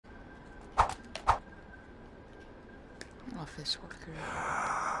office worker.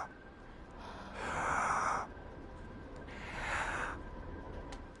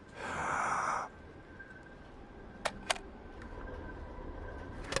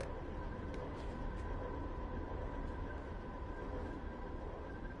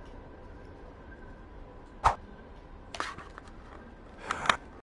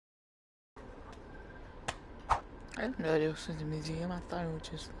 I didn't know this was a museum. I thought it was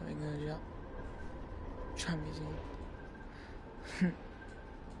just like a job museum.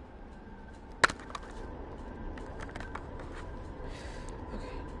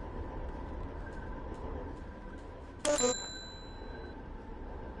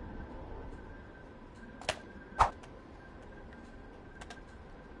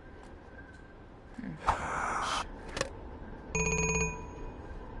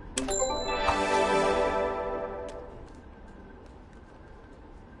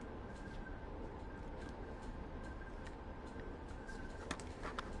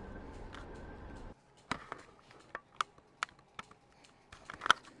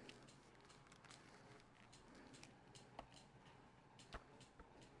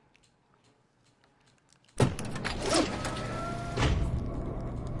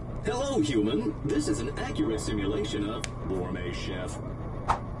 Hello, human. This is an accurate simulation of Gourmet Chef.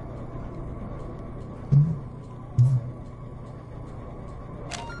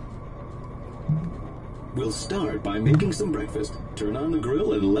 We'll start by making some breakfast. Turn on the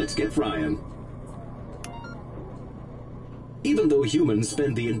grill and let's get frying. Even though humans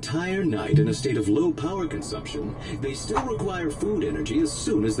spend the entire night in a state of low power consumption, they still require food energy as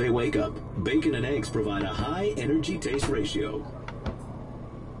soon as they wake up. Bacon and eggs provide a high energy taste ratio.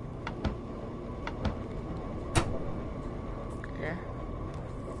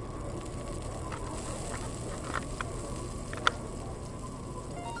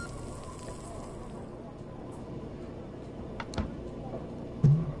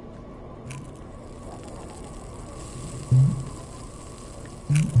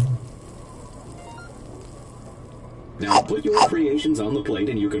 Now put your creations on the plate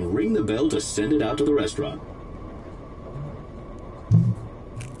and you can ring the bell to send it out to the restaurant.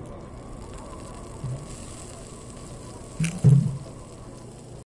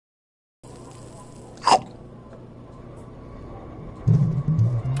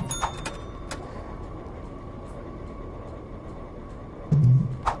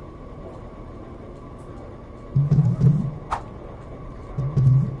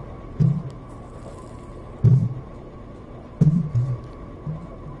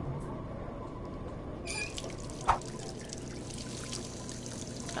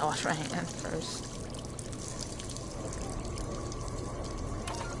 I wash my hands first.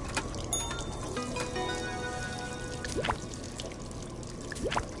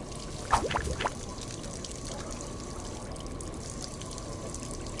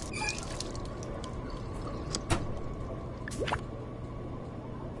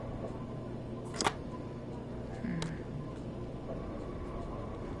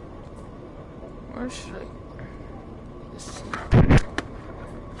 Where should I? Let's see.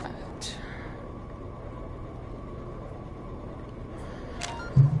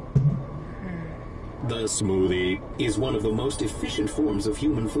 The smoothie is one of the most efficient forms of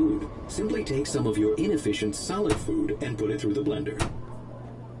human food. Simply take some of your inefficient solid food and put it through the blender.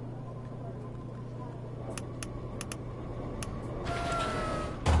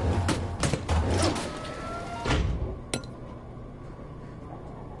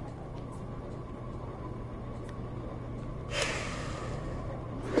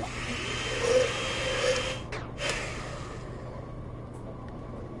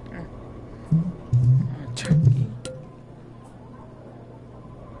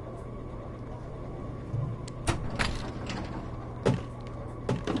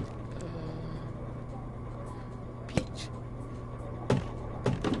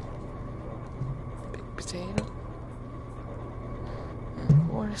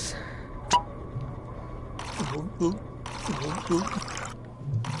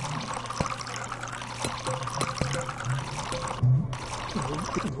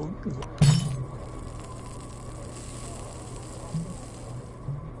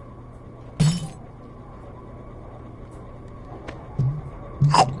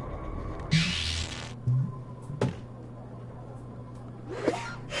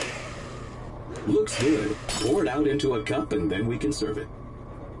 Looks good. Pour it out into a cup and then we can serve it.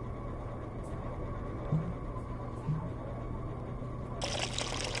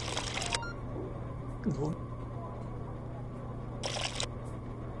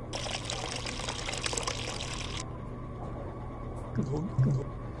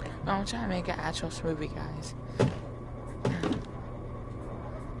 I'm trying to make an actual smoothie, guys.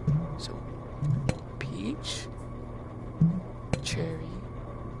 peach, cherry,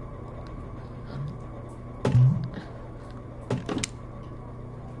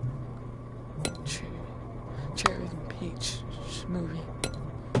 cherries and peach smoothie.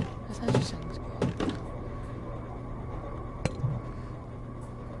 That actually sounds good.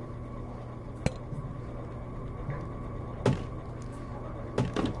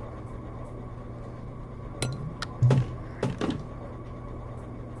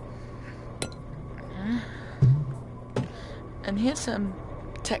 And here's some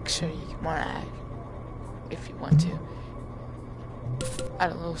texture you want to add, if you want to.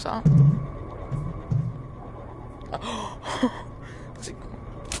 Add a little salt. Oh, that's cool.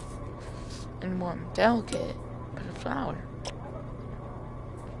 And more delicate, put a flower.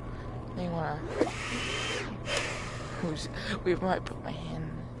 Then you wanna. We might put my hand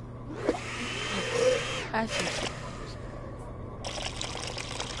in it. Actually,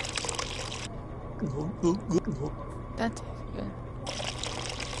 that tastes good.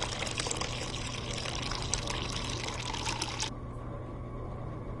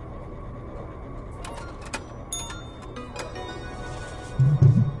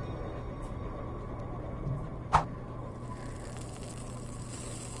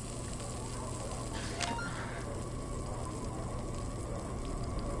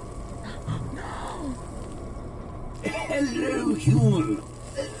 Hello, human.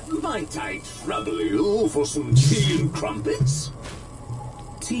 Might I trouble you for some tea and crumpets?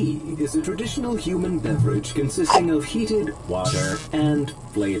 Tea is a traditional human beverage consisting of heated water and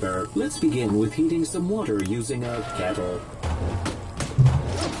flavor. Let's begin with heating some water using a kettle.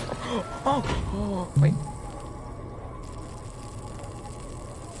 Oh, wait.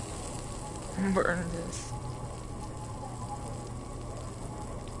 Burn this.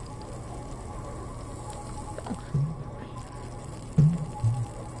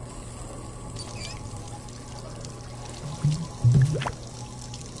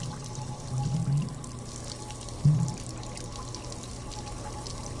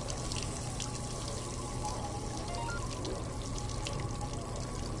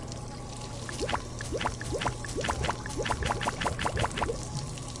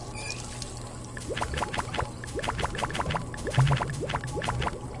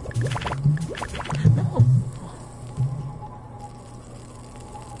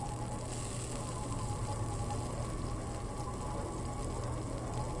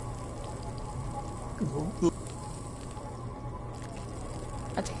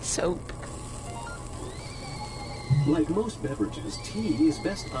 I taste soap. Like most beverages, tea is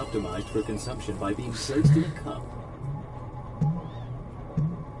best optimized for consumption by being placed in a cup.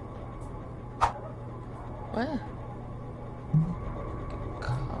 What?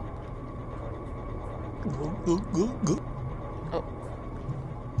 Cup. Oh.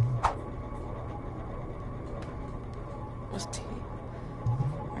 What's tea?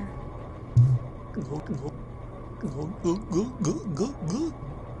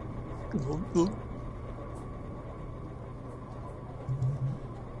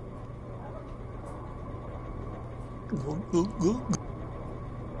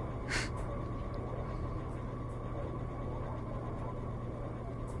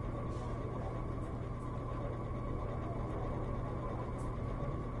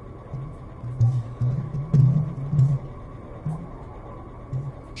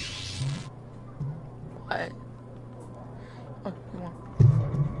 What? Oh, come on.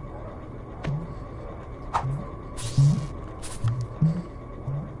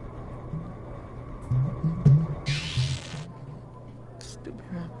 Stupid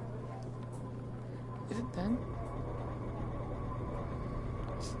man. Is it done?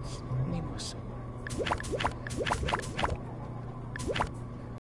 Need more soap.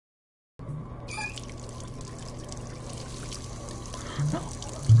 No.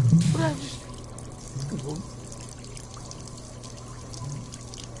 What did I just...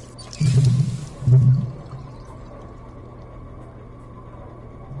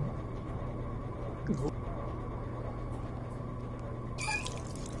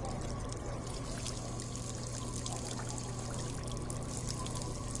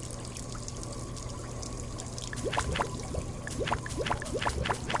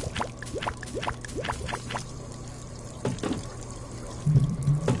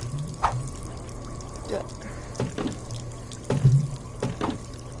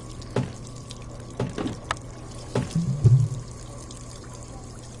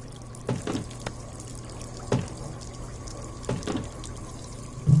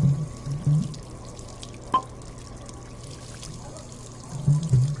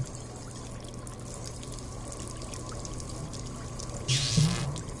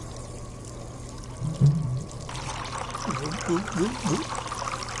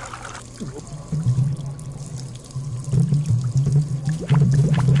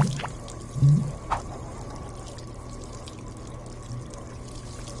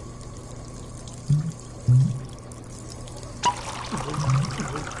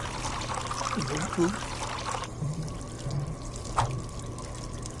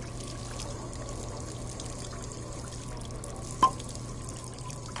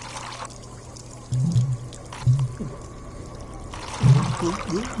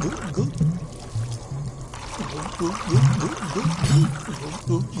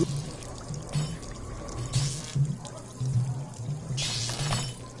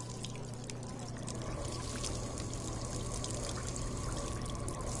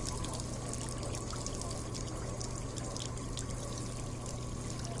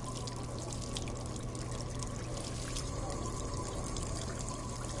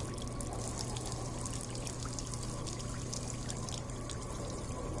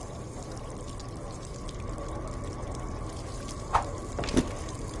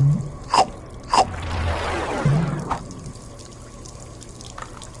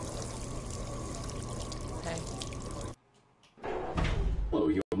 Hello,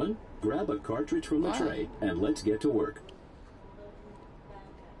 human. Grab a cartridge from the tray and let's get to work.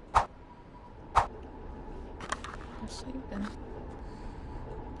 I'm sleeping.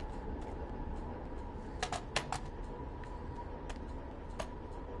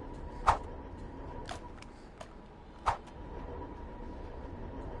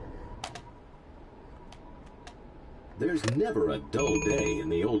 There's never a dull day in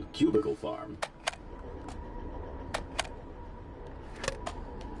the old cubicle farm.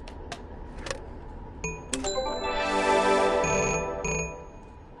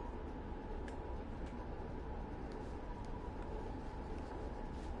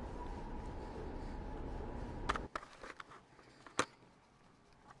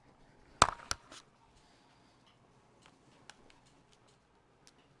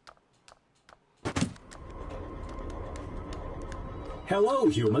 Hello,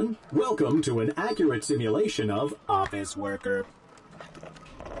 human. Welcome to an accurate simulation of Office Worker.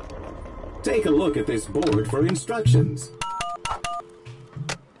 Take a look at this board for instructions.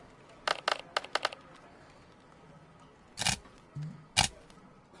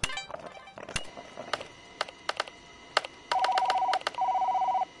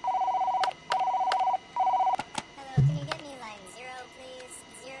 Hello, can you get me line 0, please?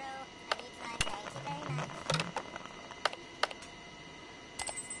 0. I need line. Thank you very much.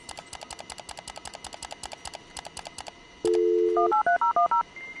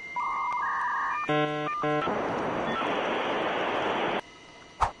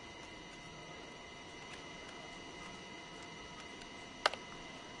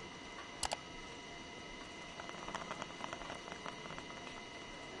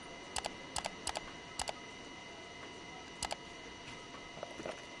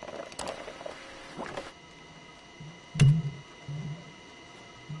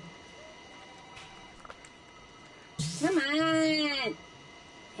 Come on!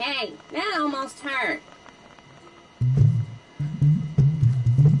 Hey, that almost hurt.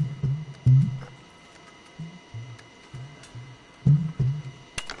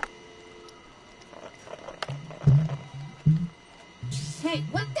 Hey,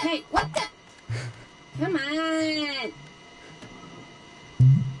 what the? Hey, what the? Come on!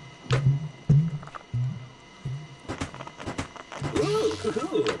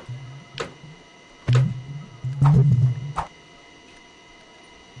 Ooh,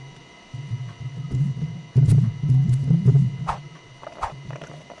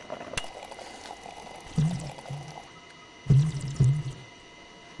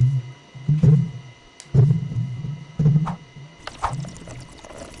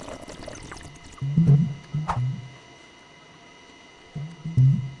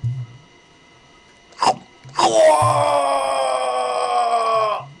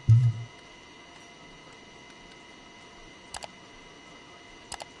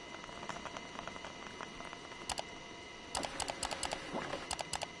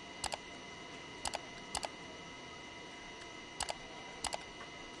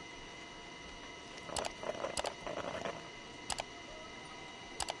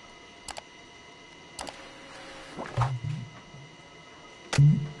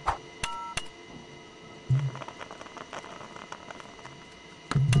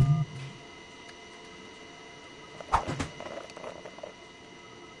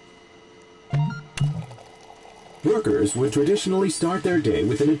 Workers would traditionally start their day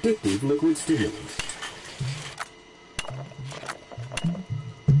with an addictive liquid stimulant.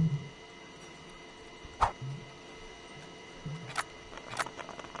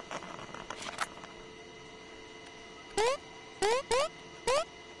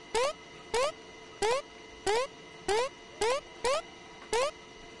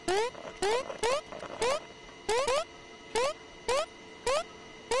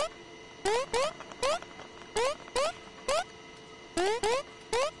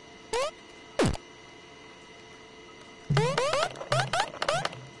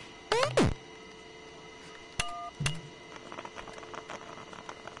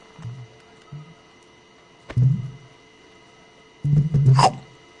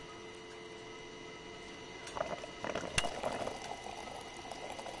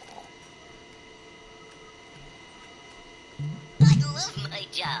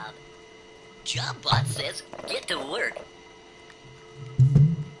 JobBot says get to work.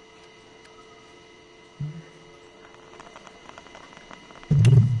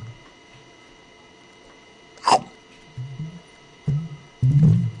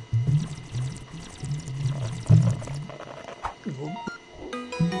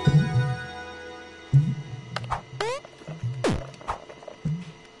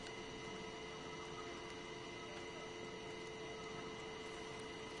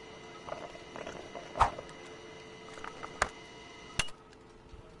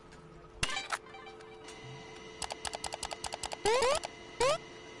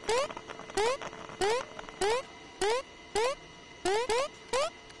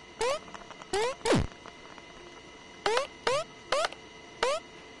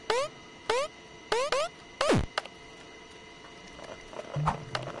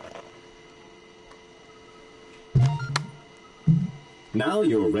 Now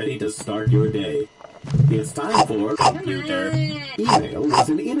you're ready to start your day. It's time for computer. Email is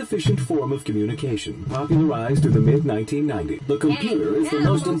an inefficient form of communication popularized in the mid-1990s. The computer is the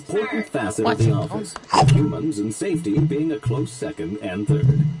most important facet of the office, with humans and safety being a close second and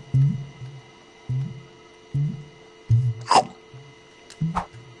third.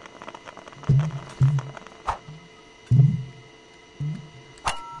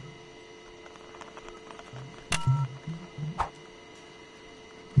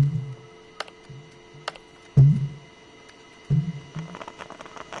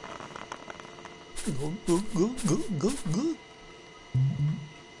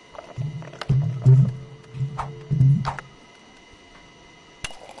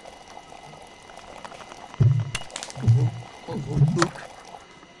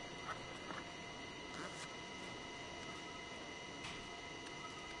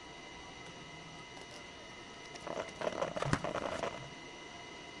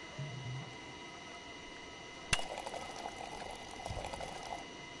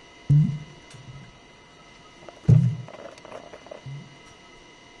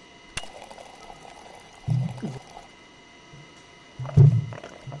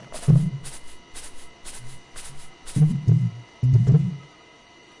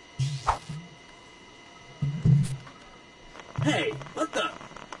 Hey, what the?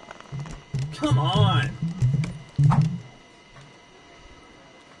 Come on!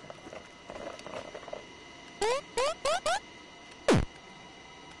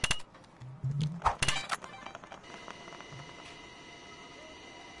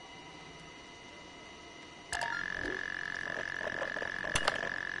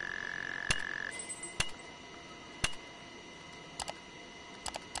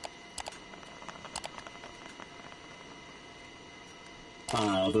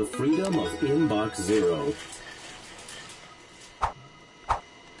 The freedom of Inbox Zero.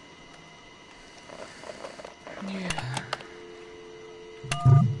 Yeah.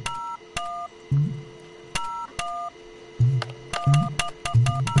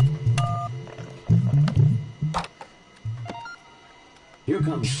 Here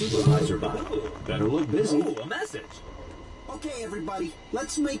comes Supervisor Bot. Better look busy. Ooh, a message. Okay, everybody,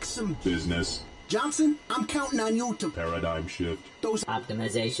 let's make some Business. Johnson, I'm counting on you to Paradigm shift. those.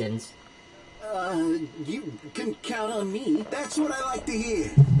 Optimizations. You can count on me. That's what I like to hear.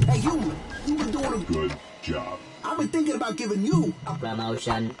 Hey, you've been doing a Good job. I've been thinking about giving you a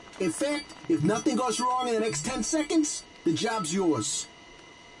Promotion. In fact, if nothing goes wrong in the next 10 seconds, the job's yours.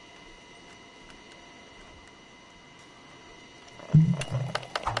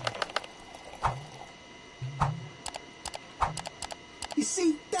 You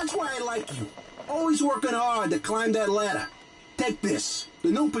see, that's why I like you. Always working hard to climb that ladder. Take this. The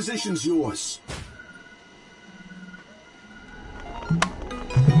new position's yours.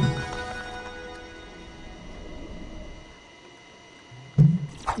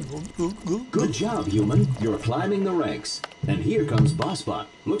 Good job, human. You're climbing the ranks. And here comes BossBot.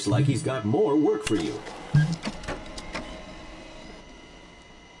 Looks like he's got more work for you.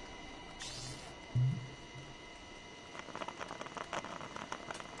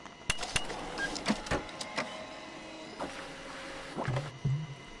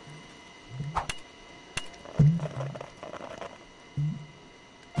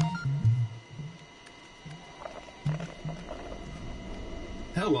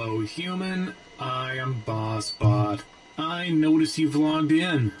 Hello, human. I am BossBot. I notice you've logged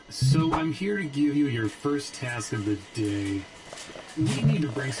in, so I'm here to give you your first task of the day. We need to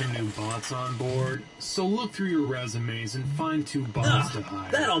bring some new bots on board, so look through your resumes and find 2 bots to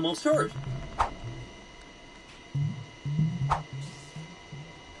hire. That almost hurt.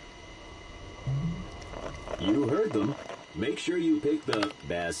 You heard them. Make sure you pick the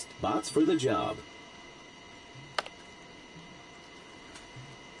best bots for the job.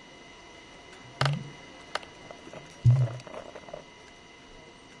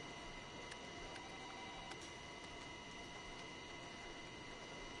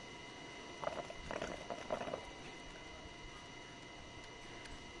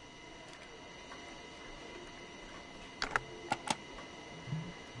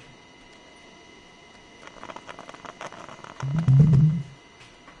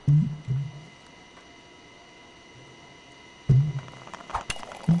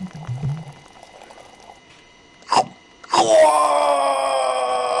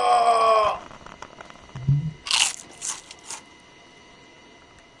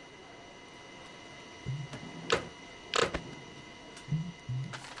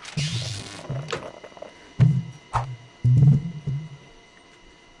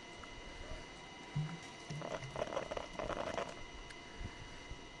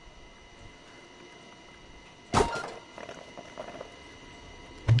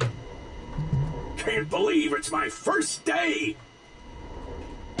 Can't believe it's my first day!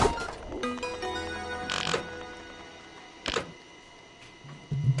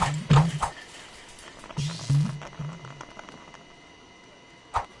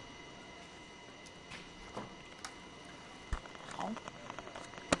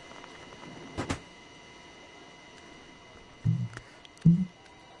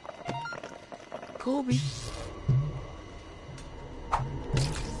 Kobe.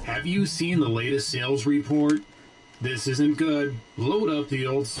 Have you seen the latest sales report? This isn't good. Load up the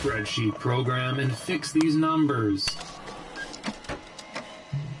old spreadsheet program and fix these numbers.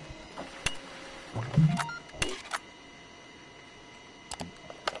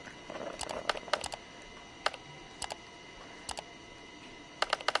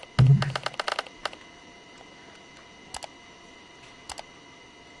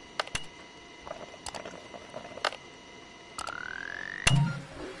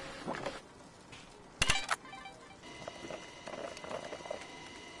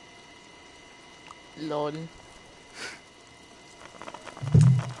 Lol.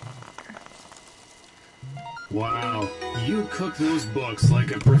 Wow, you cook those books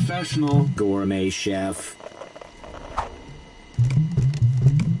like a professional. Gourmet chef.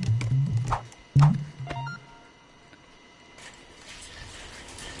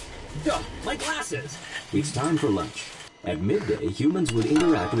 Duh, my glasses! It's time for lunch. At midday, humans would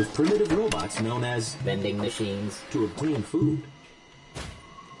interact with primitive robots known as Vending machines. to obtain food.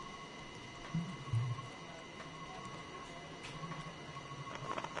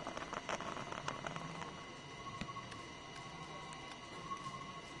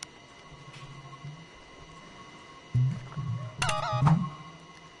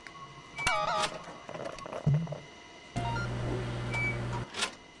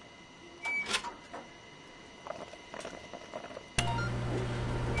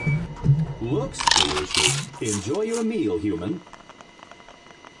 Looks delicious. Enjoy your meal, human.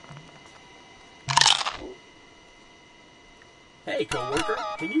 Hey, coworker,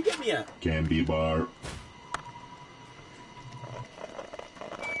 can you get me a... Candy bar.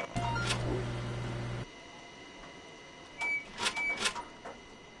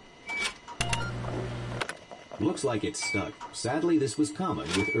 Looks like it's stuck. Sadly, this was common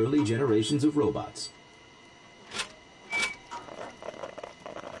with early generations of robots.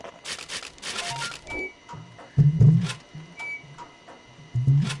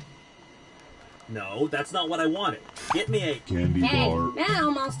 No, that's not what I wanted. Get me a... Candy Hey, bar. that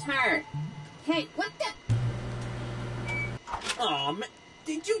almost hurt. Hey, what the? Aw, man,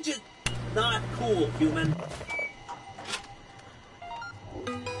 did you just... Not cool, human.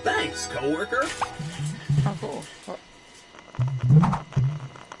 Thanks, coworker. Oh, cool. Oh.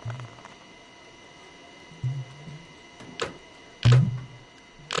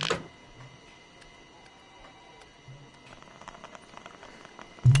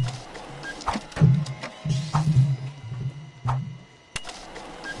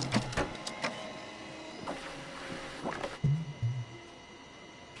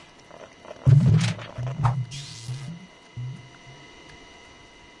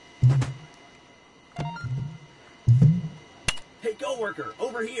 Hey, coworker,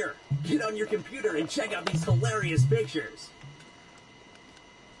 over here. Get on your computer and check out these hilarious pictures.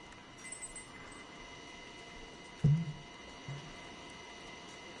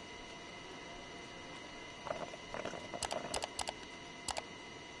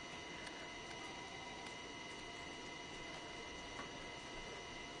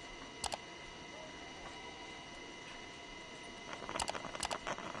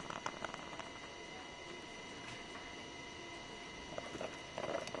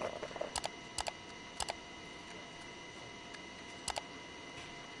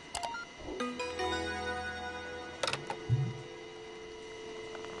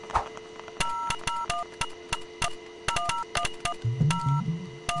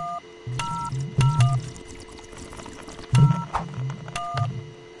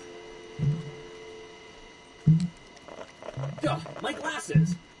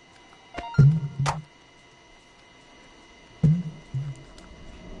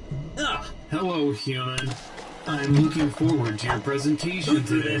 Hello, human. I'm looking forward to your presentation Who did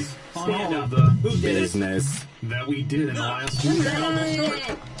today this? on Stand all up. of the Who did it? Business. that we did in the last Come week. Tell the story.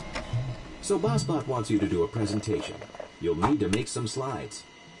 on. So BossBot wants you to do a presentation. You'll need to make some slides.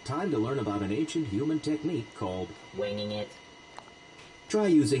 Time to learn about an ancient human technique called... Winging it. Try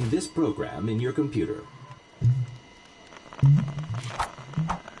using this program in your computer.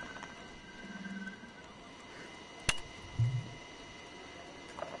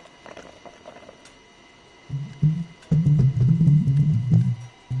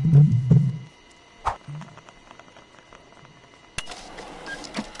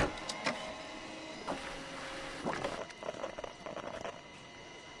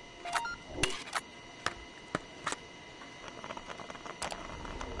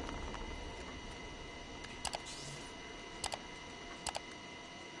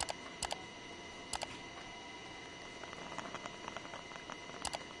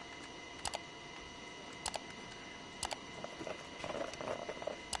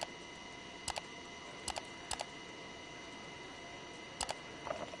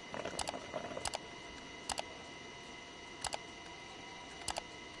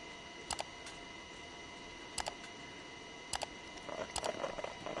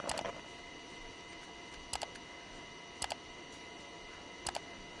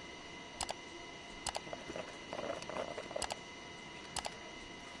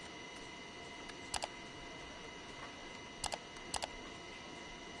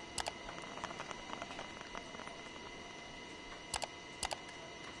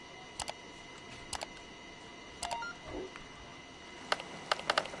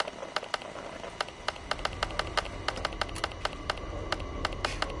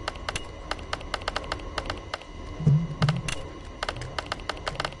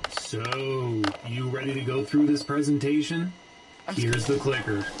 So, you ready to go through this presentation? Here's the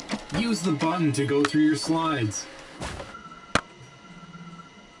clicker. Use the button to go through your slides.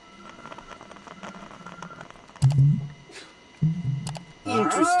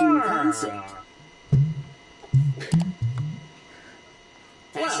 Interesting concept.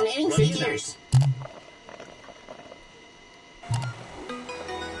 Fascinating Well, features.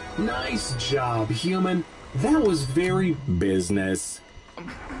 Nice job, human. That was very Business.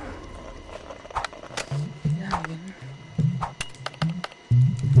 Yeah, then.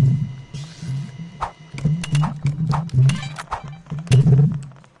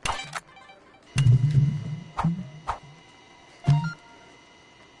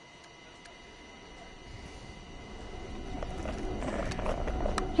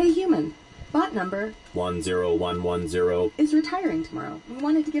 Hey, human. Bot number 10110. is retiring tomorrow. We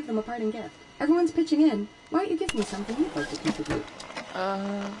wanted to give them a parting gift. Everyone's pitching in. Why don't you give me something you'd like to contribute?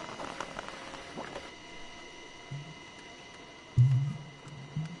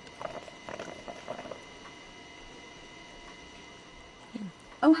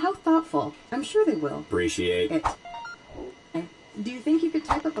 Oh, how thoughtful. I'm sure they will. Appreciate. It. Do you think you could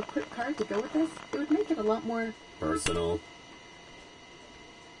type up a quick card to go with this? It would make it a lot more... Personal.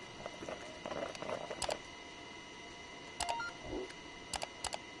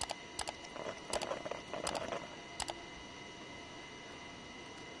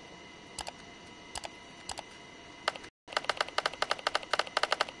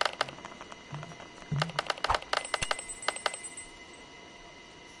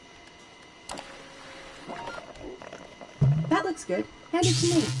 That looks good. Hand it to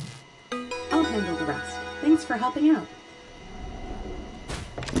me. I'll handle the rest. Thanks for helping out.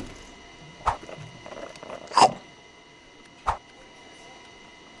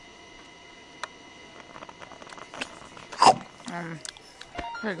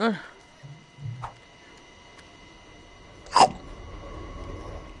 Very good.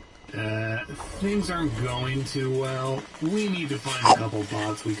 Things aren't going too well. We need to find a couple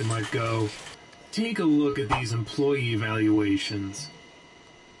bots we can let go. Take a look at these employee evaluations.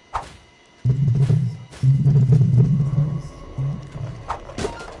 I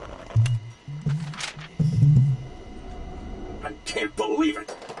can't believe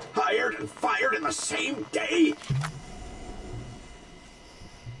it. Hired and fired in the same day?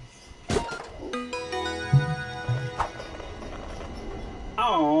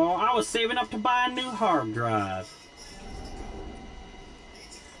 Oh, I was saving up to buy a new hard drive.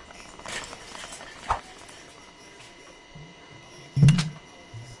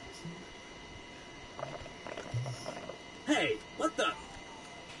 Hey, what the?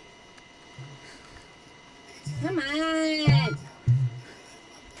 Come on.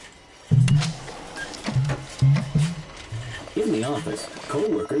 In the office,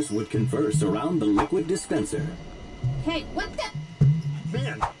 co-workers would converse around the liquid dispenser. Hey, what the?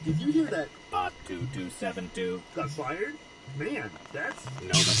 Man, did you hear that? Vr22222. Got fired? Man, that's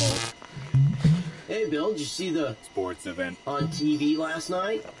Notable. Hey, Bill, did you see the Sports event. on TV last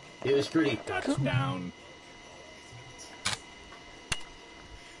night? It was pretty. Touchdown.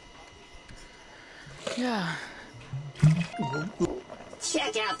 Yeah.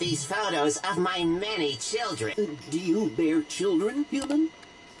 Check out these photos of my many children. Do you bear children, human?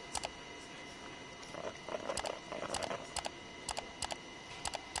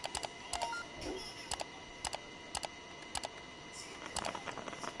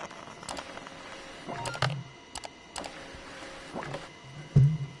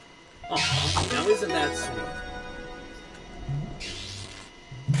 Aw, now isn't that sweet?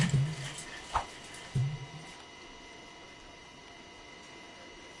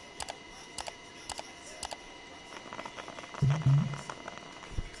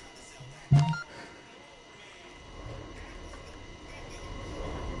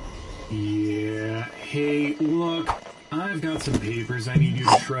 Yeah, hey, look, I've got some papers I need you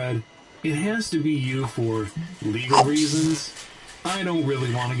to shred. It has to be you for legal reasons. I don't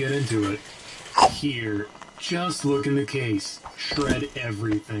really want to get into it. Here, just look in the case. Shred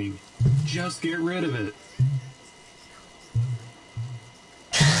everything. Just get rid of it.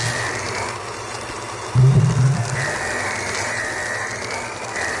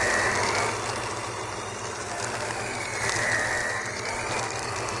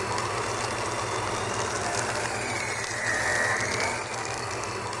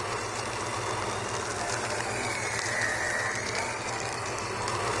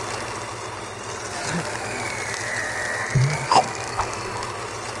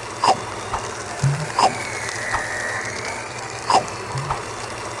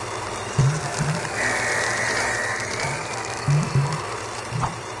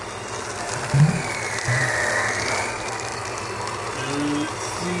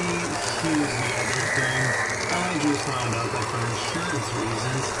 Found out that for insurance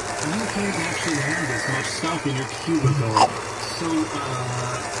reasons, you can't actually have this much stuff in your cubicle. So,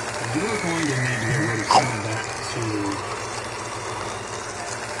 you're going to need to get rid of some of that too.